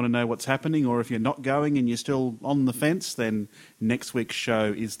going and you want to know what's happening, or if you're not going and you're still on the fence, then next week's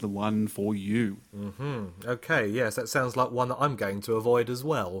show is the one for you. Mm-hmm. Okay, yes, that sounds like one that I'm going to avoid as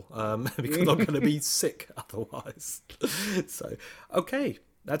well, because I'm going to be sick otherwise. So, okay,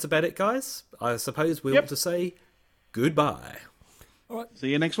 that's about it, guys. I suppose we ought to say goodbye. All right, see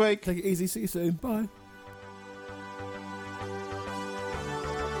you next week. Take it easy. See you soon. Bye.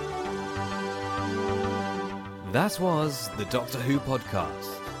 That was the Doctor Who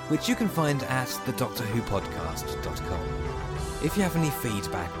podcast, which you can find at thedoctorwhopodcast.com. If you have any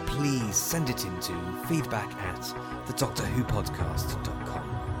feedback, please send it in to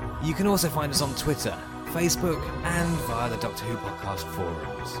feedback@thedoctorwhopodcast.com. You can also find us on Twitter, Facebook, and via the Doctor Who podcast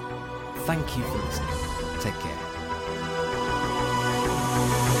forums. Thank you for listening. Take care.